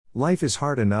Life is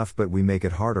hard enough, but we make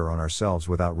it harder on ourselves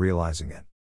without realizing it.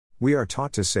 We are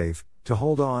taught to save, to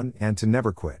hold on, and to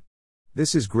never quit.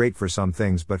 This is great for some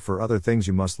things, but for other things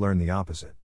you must learn the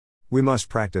opposite. We must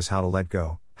practice how to let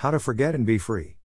go, how to forget and be free.